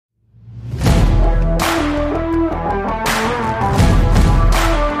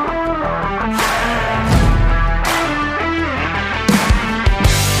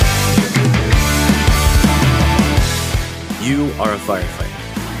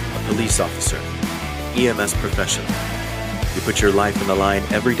police officer, EMS professional. You put your life on the line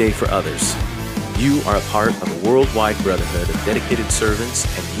every day for others. You are a part of a worldwide brotherhood of dedicated servants,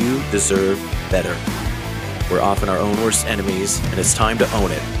 and you deserve better. We're often our own worst enemies, and it's time to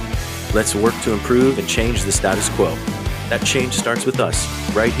own it. Let's work to improve and change the status quo. That change starts with us,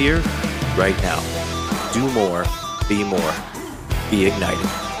 right here, right now. Do more, be ignited.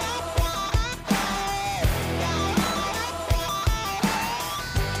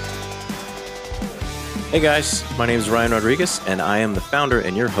 Hey guys, my name is Ryan Rodriguez, and I am the founder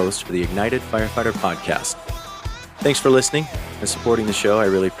and your host for the Ignited Firefighter Podcast. Thanks for listening and supporting the show. I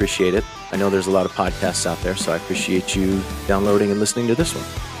really appreciate it. I know there's a lot of podcasts out there, so I appreciate you downloading and listening to this one.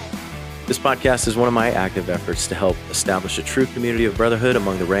 This podcast is one of my active efforts to help establish a true community of brotherhood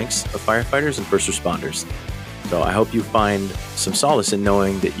among the ranks of firefighters and first responders. So I hope you find some solace in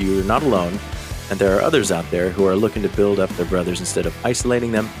knowing that you're not alone, and there are others out there who are looking to build up their brothers instead of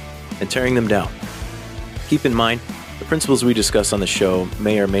isolating them and tearing them down. Keep in mind, the principles we discuss on the show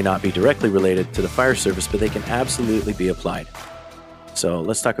may or may not be directly related to the fire service, but they can absolutely be applied. So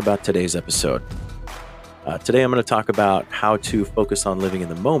let's talk about today's episode. Today I'm going to talk about how to focus on living in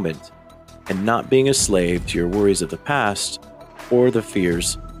the moment and not being a slave to your worries of the past or the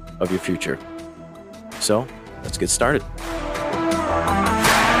fears of your future. So let's get started.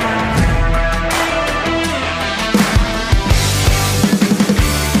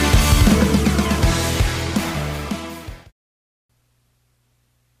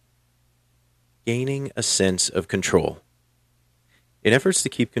 Gaining a sense of control. In efforts to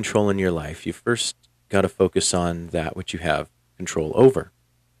keep control in your life, you first got to focus on that which you have control over.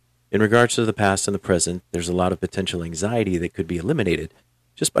 In regards to the past and the present, there's a lot of potential anxiety that could be eliminated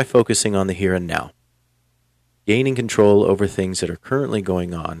just by focusing on the here and now. Gaining control over things that are currently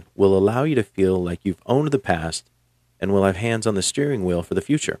going on will allow you to feel like you've owned the past and will have hands on the steering wheel for the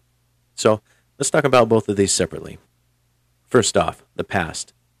future. So let's talk about both of these separately. First off, the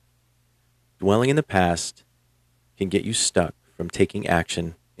past. Dwelling in the past can get you stuck from taking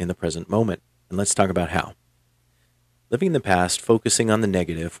action in the present moment. And let's talk about how. Living in the past, focusing on the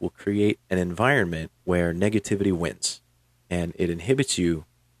negative, will create an environment where negativity wins, and it inhibits you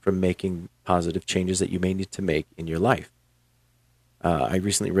from making positive changes that you may need to make in your life. I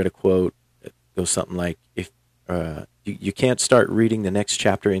recently read a quote that goes something like, "If you can't start reading the next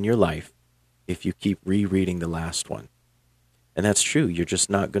chapter in your life if you keep rereading the last one." And that's true. You're just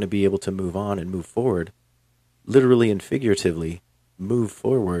not going to be able to move on and move forward, literally and figuratively move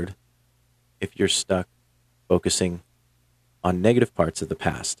forward, if you're stuck focusing on negative parts of the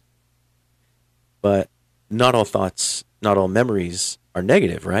past. But not all thoughts, not all memories are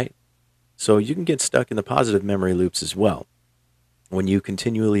negative, right? So you can get stuck in the positive memory loops as well. When you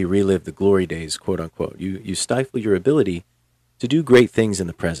continually relive the glory days, quote unquote, you stifle your ability to do great things in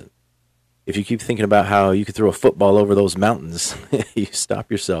the present. If you keep thinking about how you could throw a football over those mountains, you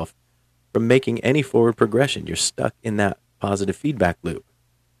stop yourself from making any forward progression. You're stuck in that positive feedback loop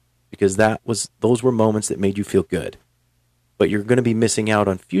because those were moments that made you feel good. But you're going to be missing out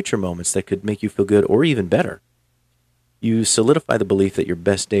on future moments that could make you feel good or even better. You solidify the belief that your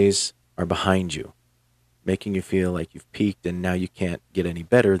best days are behind you, making you feel like you've peaked and now you can't get any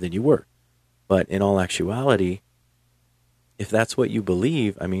better than you were. But in all actuality, if that's what you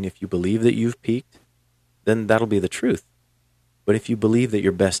believe, if you believe that you've peaked, then that'll be the truth. But if you believe that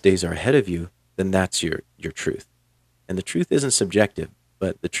your best days are ahead of you, then that's your truth. And the truth isn't subjective,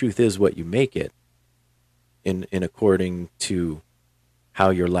 but the truth is what you make it in according to how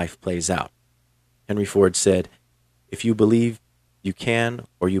your life plays out. Henry Ford said, "If you believe you can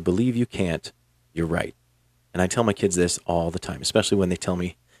or you believe you can't, you're right." And I tell my kids this all the time, especially when they tell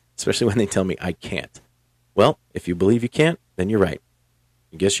me I can't. Well, if you believe you can't, then you're right.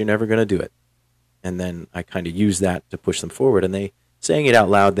 I guess you're never going to do it. And then I kind of use that to push them forward. And they, saying it out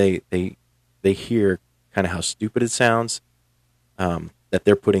loud, they hear kind of how stupid it sounds, that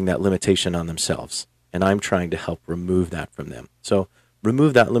they're putting that limitation on themselves. And I'm trying to help remove that from them. So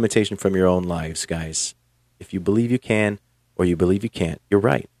remove that limitation from your own lives, guys. If you believe you can or you believe you can't, you're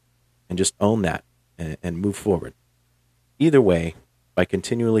right. And just own that and move forward. Either way, by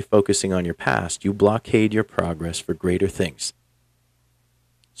continually focusing on your past, you blockade your progress for greater things.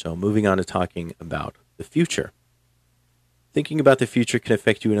 So moving on to talking about the future. Thinking about the future can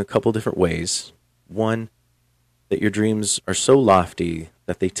affect you in a couple different ways. One, that your dreams are so lofty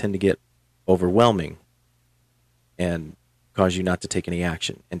that they tend to get overwhelming and cause you not to take any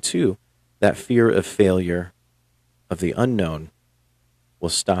action. And two, that fear of failure, of the unknown, will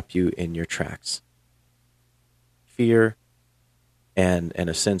stop you in your tracks. Fear and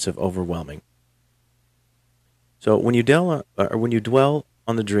a sense of overwhelming. So when you dwell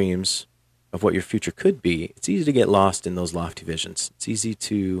on the dreams of what your future could be, it's easy to get lost in those lofty visions. It's easy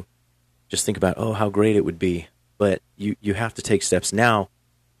to just think about, oh, how great it would be. But you have to take steps now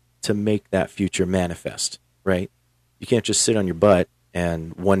to make that future manifest, right? You can't just sit on your butt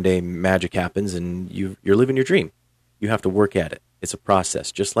and one day magic happens and you're living your dream. You have to work at it. It's a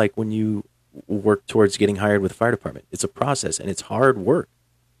process, just like when you work towards getting hired with the fire department. It's a process and it's hard work.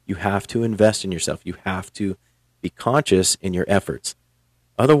 You have to invest in yourself. You have to be conscious in your efforts.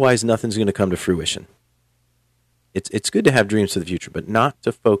 Otherwise, nothing's going to come to fruition. It's good to have dreams for the future, but not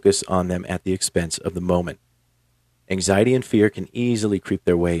to focus on them at the expense of the moment. Anxiety and fear can easily creep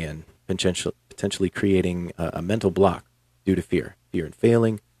their way in, potentially creating a mental block due to fear. Fear in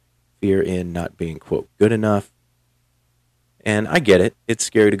failing, fear in not being, quote, good enough. And I get it. It's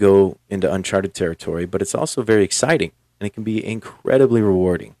scary to go into uncharted territory, but it's also very exciting, and it can be incredibly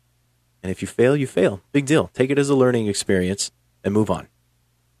rewarding. And if you fail, you fail. Big deal. Take it as a learning experience and move on.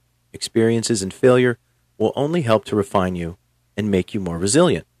 Experiences and failure will only help to refine you and make you more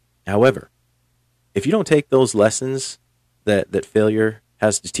resilient. However, if you don't take those lessons that failure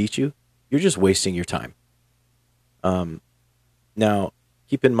has to teach you, you're just wasting your time. Now,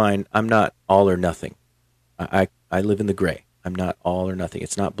 keep in mind, I'm not all or nothing. I live in the gray. I'm not all or nothing.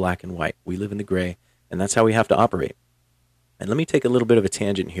 It's not black and white. We live in the gray, and that's how we have to operate. And let me take a little bit of a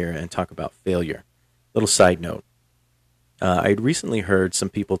tangent here and talk about failure. Little side note. I had recently heard some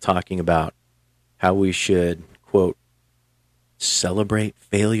people talking about how we should, quote, celebrate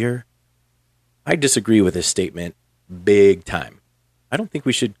failure. I disagree with this statement big time. I don't think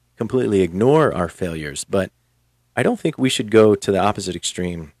we should completely ignore our failures, but I don't think we should go to the opposite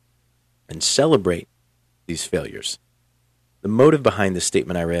extreme and celebrate these failures. The motive behind this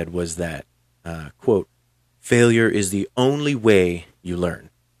statement I read was that, quote, failure is the only way you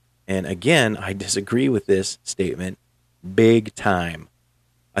learn. And again, I disagree with this statement big time.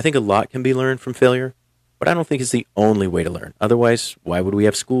 I think a lot can be learned from failure, but I don't think it's the only way to learn. Otherwise, why would we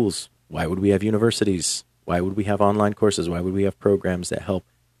have schools? Why would we have universities? Why would we have online courses? Why would we have programs that help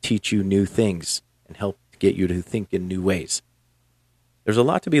teach you new things and help get you to think in new ways? There's a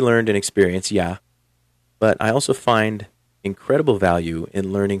lot to be learned and experienced, yeah, but I also find incredible value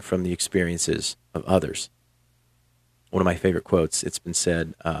in learning from the experiences of others. One of my favorite quotes, it's been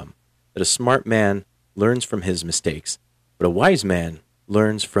said that a smart man learns from his mistakes, but a wise man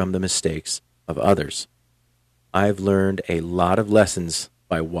learns from the mistakes of others. I've learned a lot of lessons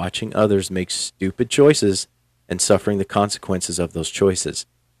by watching others make stupid choices and suffering the consequences of those choices.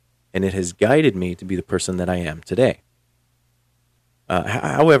 And it has guided me to be the person that I am today.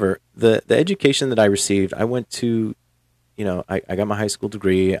 However, the education that I received, I went to, I got my high school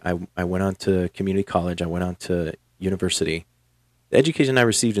degree. I went on to community college. I went on to university. The education I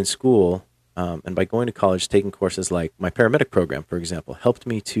received in school, and by going to college, taking courses like my paramedic program, for example, helped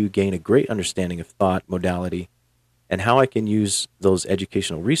me to gain a great understanding of thought, modality, and how I can use those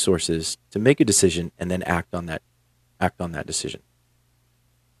educational resources to make a decision and then act on that decision.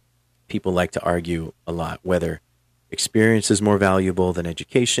 People like to argue a lot whether experience is more valuable than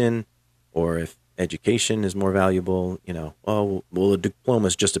education, or if education is more valuable, a diploma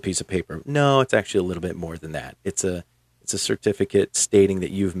is just a piece of paper. No, it's actually a little bit more than that. It's a certificate stating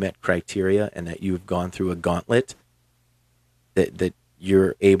that you've met criteria and that you've gone through a gauntlet, that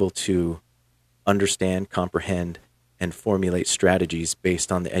you're able to understand, comprehend, and formulate strategies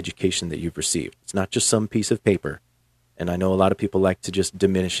based on the education that you've received. It's not just some piece of paper. And I know a lot of people like to just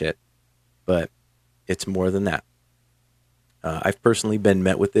diminish it, but it's more than that. I've personally been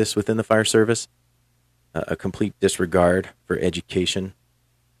met with this within the fire service, a complete disregard for education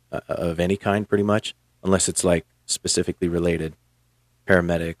of any kind, pretty much, unless it's like specifically related,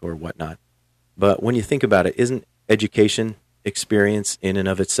 paramedic or whatnot. But when you think about it, isn't education experience in and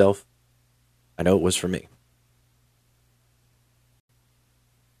of itself? I know it was for me.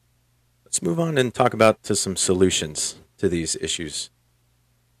 Let's move on and talk about some solutions to these issues,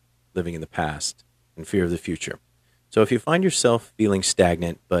 living in the past and fear of the future. So if you find yourself feeling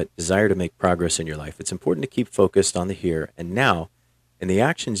stagnant but desire to make progress in your life, it's important to keep focused on the here and now and the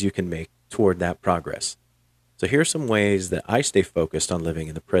actions you can make toward that progress. So here are some ways that I stay focused on living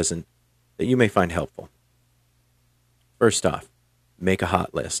in the present that you may find helpful. First off, make a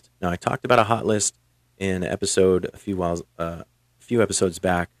hot list. Now, I talked about a hot list in an episode a few episodes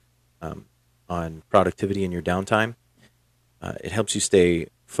back on productivity in your downtime. It helps you stay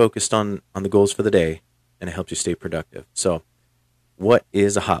focused on the goals for the day, and it helps you stay productive. So what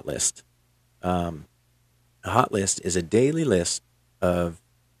is a hot list? A hot list is a daily list of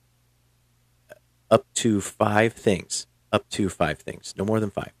up to 5 things, no more than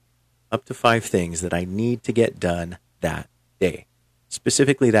 5, up to 5 things that I need to get done that day.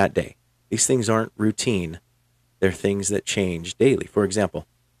 specifically that day. These things aren't routine. They're things that change daily. For example,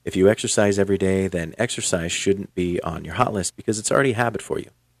 if you exercise every day, then exercise shouldn't be on your hot list because it's already a habit for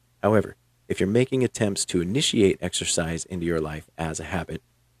you. However, if you're making attempts to initiate exercise into your life as a habit,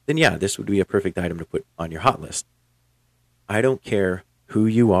 then yeah, this would be a perfect item to put on your hot list. I don't care who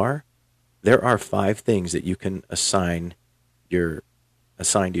you are. There are 5 things that you can assign to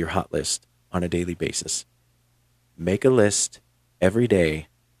your hot list on a daily basis. Make a list every day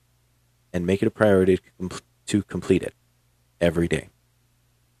and make it a priority to complete it every day.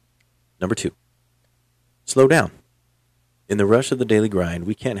 Number 2, slow down. In the rush of the daily grind,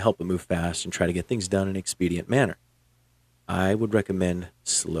 we can't help but move fast and try to get things done in an expedient manner. I would recommend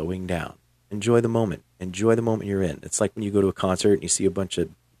slowing down. Enjoy the moment. Enjoy the moment you're in. It's like when you go to a concert and you see a bunch of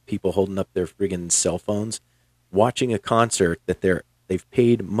people holding up their friggin' cell phones, watching a concert that they've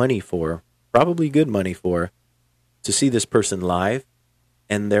paid money for, probably good money for, to see this person live,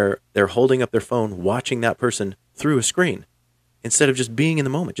 and they're holding up their phone, watching that person through a screen, instead of just being in the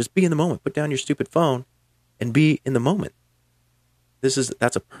moment. Just be in the moment. Put down your stupid phone and be in the moment.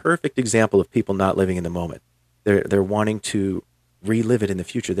 That's a perfect example of people not living in the moment. They're wanting to relive it in the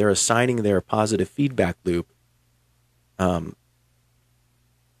future. They're assigning their positive feedback loop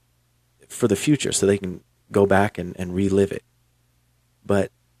for the future so they can go back and relive it.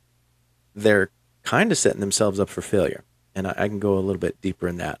 But they're kind of setting themselves up for failure. And I can go a little bit deeper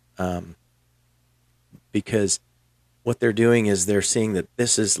in that. Because what they're doing is they're seeing that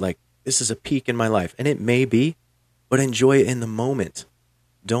this is a peak in my life. And it may be, but enjoy it in the moment.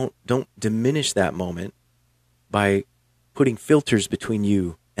 Don't diminish that moment by putting filters between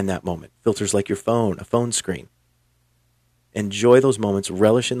you and that moment. Filters like your phone, a phone screen. Enjoy those moments,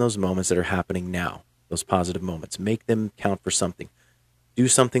 relish in those moments that are happening now, those positive moments. Make them count for something. Do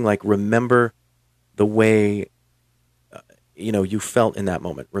something like remember the way you felt in that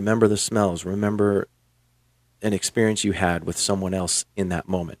moment. Remember the smells. Remember an experience you had with someone else in that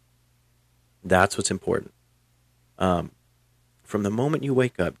moment. That's what's important. From the moment you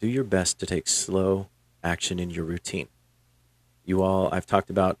wake up, do your best to take slow action in your routine. I've talked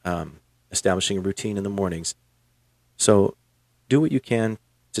about establishing a routine in the mornings. So do what you can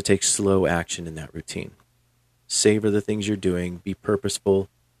to take slow action in that routine. Savor the things you're doing. Be purposeful.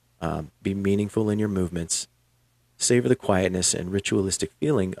 Be meaningful in your movements. Savor the quietness and ritualistic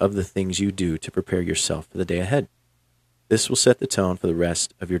feeling of the things you do to prepare yourself for the day ahead. This will set the tone for the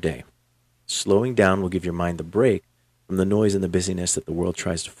rest of your day. Slowing down will give your mind the break from the noise and the busyness that the world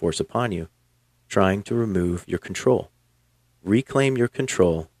tries to force upon you, trying to remove your control. Reclaim your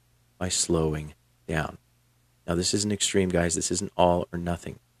control by slowing down. Now, this isn't extreme, guys. This isn't all or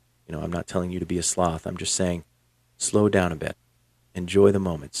nothing. I'm not telling you to be a sloth. I'm just saying slow down a bit. Enjoy the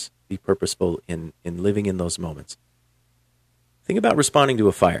moments. Be purposeful in living in those moments. Think about responding to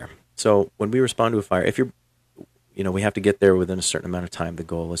a fire. So when we respond to a fire, we have to get there within a certain amount of time. The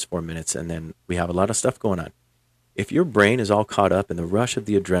goal is 4 minutes, and then we have a lot of stuff going on. If your brain is all caught up in the rush of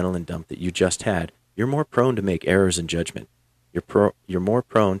the adrenaline dump that you just had, you're more prone to make errors in judgment. You're more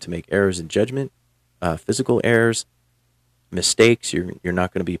prone to make errors in judgment, physical errors, mistakes. You're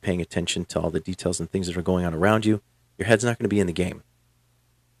not going to be paying attention to all the details and things that are going on around you. Your head's not going to be in the game.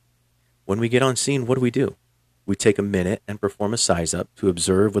 When we get on scene, what do? We take a minute and perform a size up to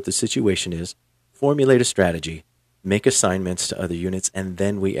observe what the situation is, formulate a strategy, make assignments to other units, and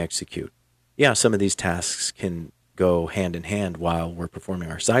then we execute. Yeah, some of these tasks can go hand in hand while we're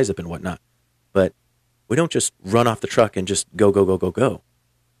performing our size up and whatnot, but we don't just run off the truck and just go, go, go, go, go.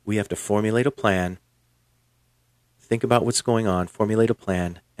 We have to formulate a plan, think about what's going on, formulate a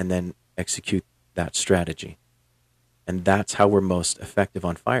plan, and then execute that strategy. And that's how we're most effective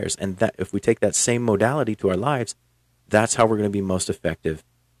on fires. And that if we take that same modality to our lives, that's how we're going to be most effective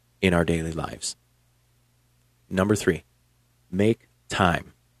in our daily lives. Number 3, make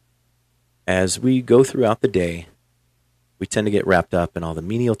time. As we go throughout the day, we tend to get wrapped up in all the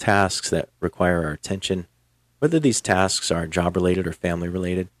menial tasks that require our attention. Whether these tasks are job-related or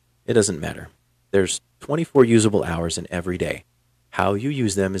family-related, it doesn't matter. There's 24 usable hours in every day. How you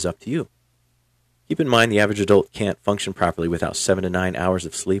use them is up to you. Keep in mind the average adult can't function properly without 7 to 9 hours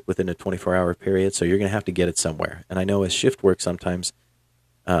of sleep within a 24-hour period, so you're going to have to get it somewhere. And I know as shift work sometimes,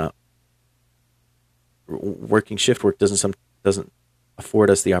 working shift work doesn't afford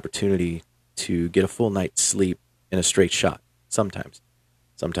us the opportunity to get a full night's sleep in a straight shot. Sometimes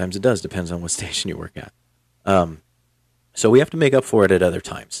it does, depends on what station you work at. So we have to make up for it at other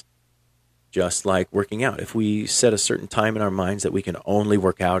times. Just like working out. If we set a certain time in our minds that we can only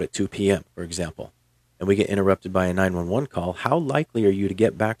work out at 2 p.m., for example, and we get interrupted by a 911 call, how likely are you to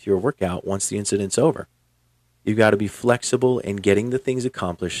get back to your workout once the incident's over? You've got to be flexible in getting the things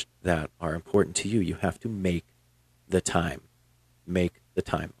accomplished that are important to you. You have to make the time. Make the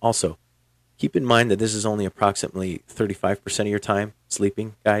time. Also, keep in mind that this is only approximately 35% of your time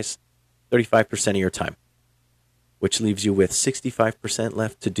sleeping, guys. 35% of your time, which leaves you with 65%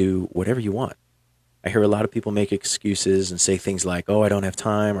 left to do whatever you want. I hear a lot of people make excuses and say things like, oh, I don't have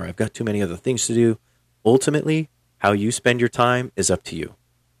time, or I've got too many other things to do. Ultimately, how you spend your time is up to you.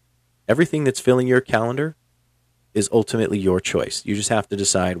 Everything that's filling your calendar is ultimately your choice. You just have to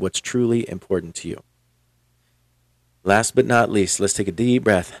decide what's truly important to you. Last but not least, let's take a deep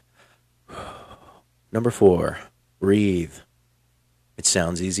breath. Number 4, breathe. It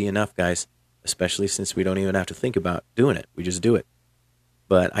sounds easy enough, guys, especially since we don't even have to think about doing it. We just do it.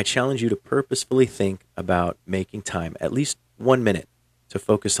 But I challenge you to purposefully think about making time, at least 1 minute, to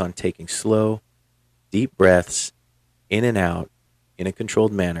focus on taking slow, deep breaths in and out in a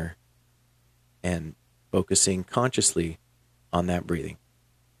controlled manner and focusing consciously on that breathing.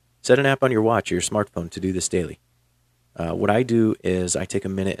 Set an app on your watch or your smartphone to do this daily. What I do is I take a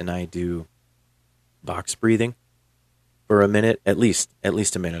minute and I do box breathing for a minute, at least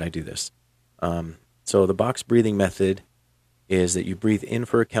a minute I do this. So the box breathing method is that you breathe in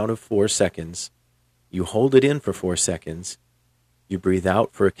for a count of 4 seconds, you hold it in for 4 seconds, you breathe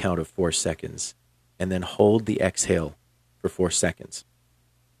out for a count of 4 seconds, and then hold the exhale for 4 seconds.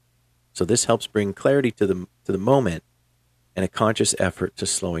 So this helps bring clarity to the moment and a conscious effort to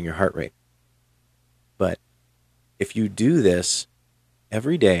slowing your heart rate. But if you do this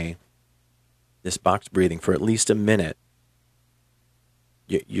every day, this box breathing for at least a minute,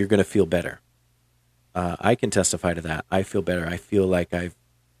 you're going to feel better. I can testify to that. I feel better. I feel like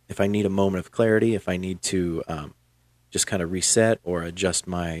if I need a moment of clarity, if I need to just kind of reset or adjust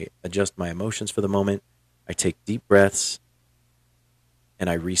my emotions for the moment, I take deep breaths and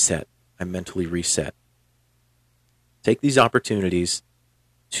I reset. I mentally reset. Take these opportunities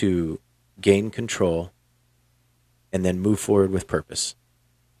to gain control and then move forward with purpose.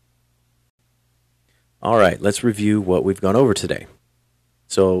 All right, let's review what we've gone over today.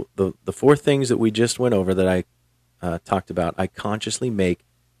 So the 4 things that we just went over that I talked about, I consciously make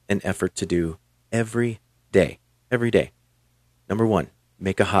an effort to do every day. Every day. Number 1,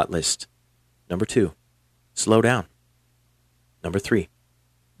 make a hot list. Number 2, slow down. Number 3,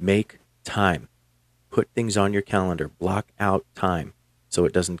 make time. Put things on your calendar. Block out time so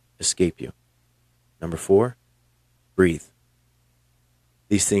it doesn't escape you. Number 4, breathe.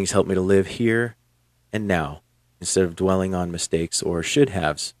 These things help me to live here and now instead of dwelling on mistakes or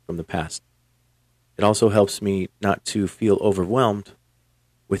should-haves from the past. It also helps me not to feel overwhelmed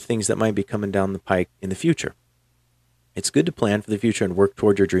with things that might be coming down the pike in the future. It's good to plan for the future and work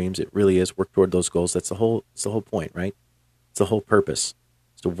toward your dreams. It really is. Work toward those goals. It's the whole point, right? It's the whole purpose.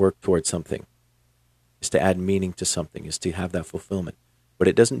 It's to work towards something. It's to add meaning to something. It's to have that fulfillment. But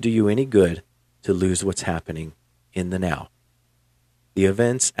it doesn't do you any good to lose what's happening in the now. The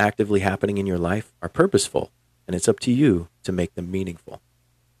events actively happening in your life are purposeful, and it's up to you to make them meaningful.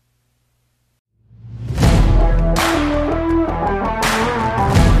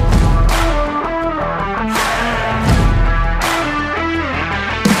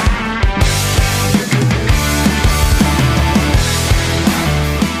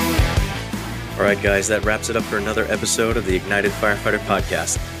 All right, guys, that wraps it up for another episode of the Ignited Firefighter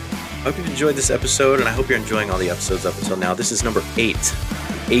Podcast. I hope you've enjoyed this episode, and I hope you're enjoying all the episodes up until now. This is number 8.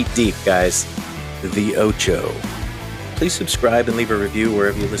 8 deep, guys. The Ocho. Please subscribe and leave a review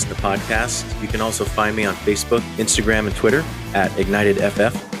wherever you listen to podcasts. You can also find me on Facebook, Instagram, and Twitter at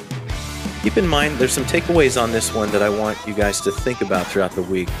IgnitedFF. Keep in mind, there's some takeaways on this one that I want you guys to think about throughout the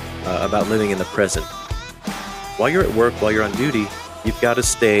week about living in the present. While you're at work, while you're on duty, you've got to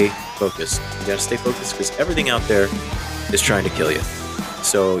stay focused. You got to stay focused because everything out there is trying to kill you.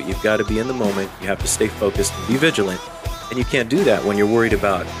 So you've got to be in the moment. You have to stay focused and be vigilant. And you can't do that when you're worried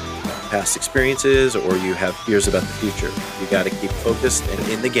about past experiences or you have fears about the future. You got to keep focused and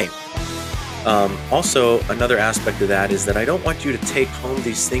in the game. Also, another aspect of that is that I don't want you to take home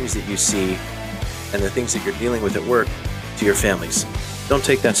these things that you see and the things that you're dealing with at work to your families. Don't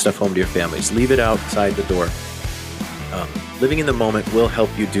take that stuff home to your families. Leave it outside the door. Living in the moment will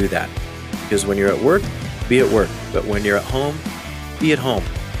help you do that. Because when you're at work, be at work. But when you're at home, be at home.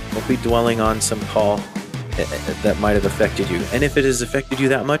 Don't be dwelling on some call that might have affected you. And if it has affected you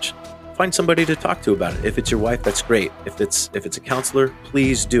that much, find somebody to talk to about it. If it's your wife, that's great. If it's a counselor,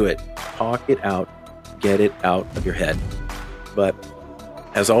 please do it. Talk it out. Get it out of your head. But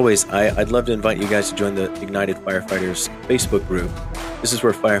as always, I'd love to invite you guys to join the Ignited Firefighters Facebook group. This is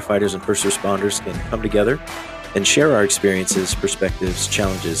where firefighters and first responders can come together and share our experiences, perspectives,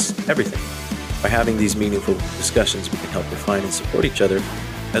 challenges, everything. By having these meaningful discussions, we can help refine and support each other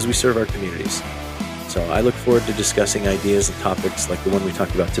as we serve our communities. So I look forward to discussing ideas and topics like the one we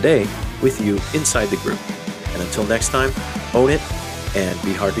talked about today with you inside the group. And until next time, own it and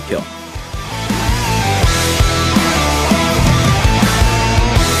be hard to kill.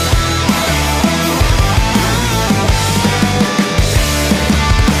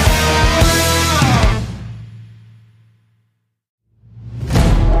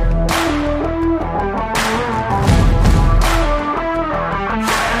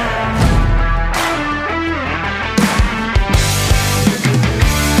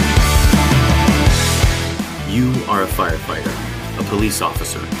 You are a firefighter, a police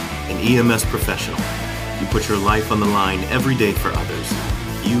officer, an EMS professional. You put your life on the line every day for others.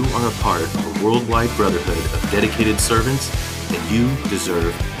 You are a part of a worldwide brotherhood of dedicated servants, and you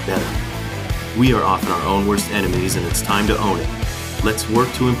deserve better. We are often our own worst enemies, and it's time to own it. Let's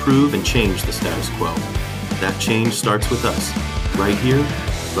work to improve and change the status quo. That change starts with us, right here,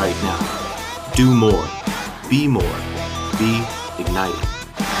 right now. Do more. Be ignited.